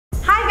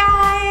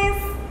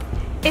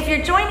If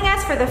you're joining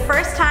us for the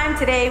first time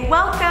today,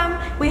 welcome.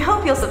 We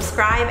hope you'll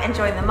subscribe and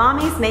join the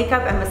Mommies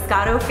Makeup and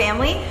Moscato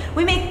family.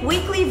 We make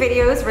weekly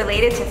videos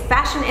related to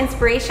fashion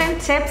inspiration,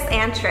 tips,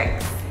 and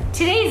tricks.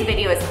 Today's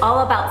video is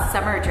all about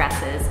summer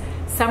dresses.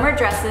 Summer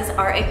dresses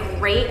are a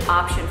great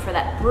option for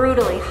that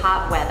brutally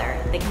hot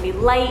weather. They can be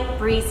light,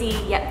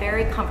 breezy, yet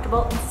very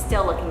comfortable and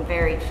still looking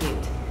very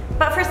cute.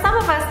 But for some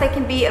of us, they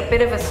can be a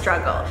bit of a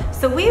struggle.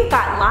 So we've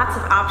got lots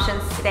of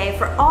options today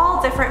for all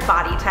different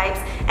body types,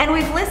 and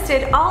we've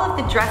listed all of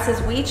the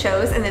dresses we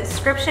chose in the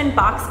description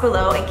box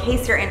below in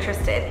case you're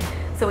interested.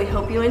 So we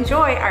hope you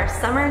enjoy our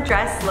summer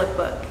dress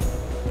lookbook.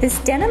 This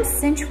denim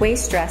cinch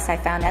waist dress I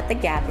found at the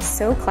Gap is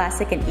so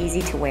classic and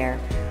easy to wear.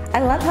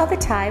 I love how the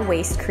tie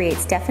waist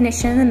creates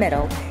definition in the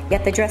middle,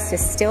 yet the dress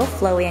is still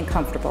flowy and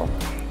comfortable.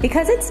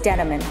 Because it's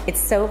denim,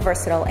 it's so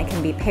versatile and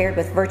can be paired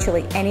with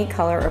virtually any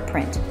color or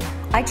print.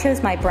 I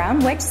chose my brown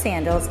wedge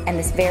sandals and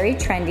this very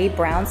trendy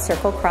brown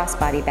circle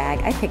crossbody bag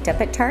I picked up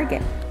at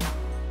Target.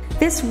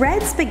 This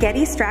red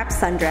spaghetti strap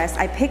sundress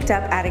I picked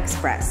up at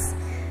Express.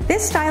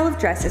 This style of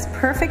dress is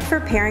perfect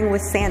for pairing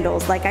with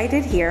sandals like I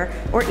did here,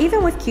 or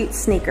even with cute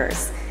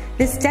sneakers.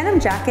 This denim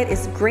jacket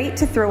is great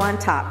to throw on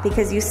top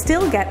because you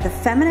still get the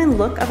feminine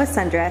look of a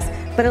sundress,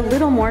 but a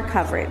little more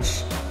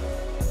coverage.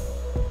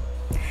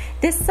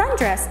 This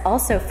sundress,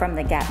 also from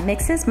the Gap,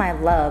 mixes my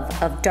love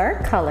of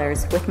dark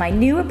colors with my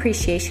new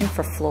appreciation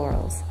for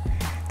florals.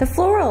 The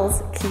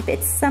florals keep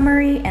it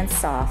summery and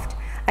soft.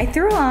 I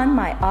threw on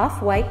my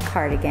off-white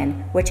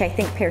cardigan, which I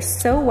think pairs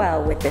so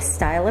well with this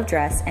style of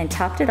dress, and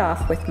topped it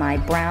off with my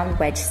brown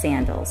wedge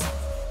sandals.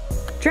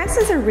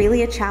 Dresses are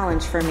really a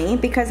challenge for me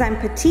because I'm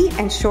petite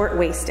and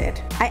short-waisted.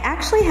 I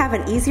actually have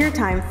an easier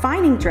time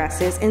finding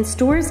dresses in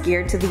stores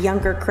geared to the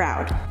younger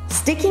crowd.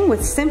 Sticking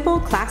with simple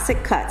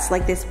classic cuts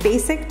like this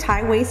basic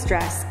tie waist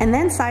dress and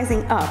then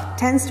sizing up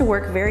tends to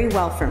work very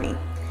well for me.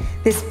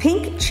 This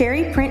pink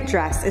cherry print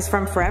dress is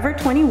from Forever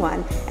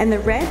 21 and the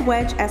red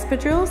wedge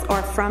espadrilles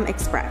are from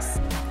Express.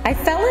 I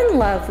fell in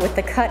love with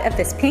the cut of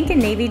this pink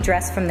and navy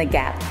dress from the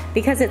Gap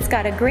because it's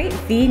got a great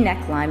V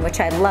neckline, which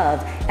I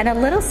love, and a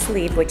little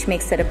sleeve which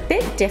makes it a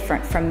bit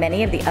different from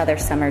many of the other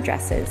summer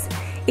dresses.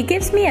 It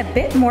gives me a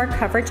bit more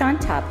coverage on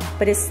top,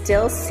 but is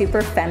still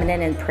super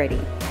feminine and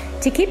pretty.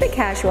 To keep it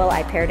casual,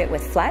 I paired it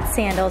with flat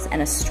sandals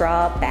and a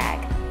straw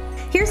bag.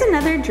 Here's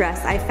another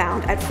dress I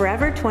found at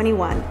Forever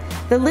 21.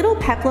 The little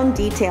peplum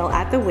detail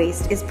at the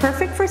waist is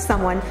perfect for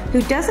someone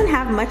who doesn't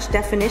have much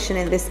definition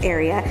in this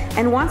area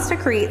and wants to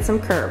create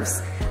some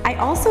curves. I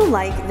also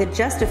like the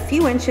just a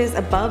few inches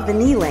above the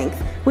knee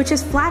length, which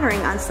is flattering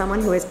on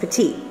someone who is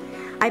petite.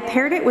 I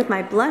paired it with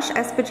my blush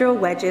espadrille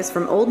wedges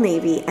from Old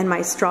Navy and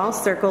my straw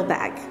circle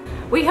bag.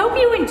 We hope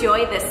you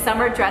enjoy this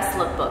summer dress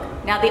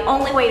lookbook. Now the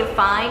only way to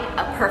find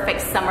a perfect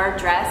summer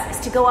dress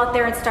is to go out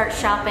there and start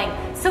shopping.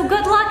 So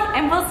good luck,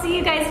 and we'll see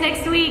you guys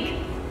next week.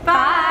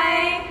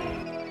 Bye!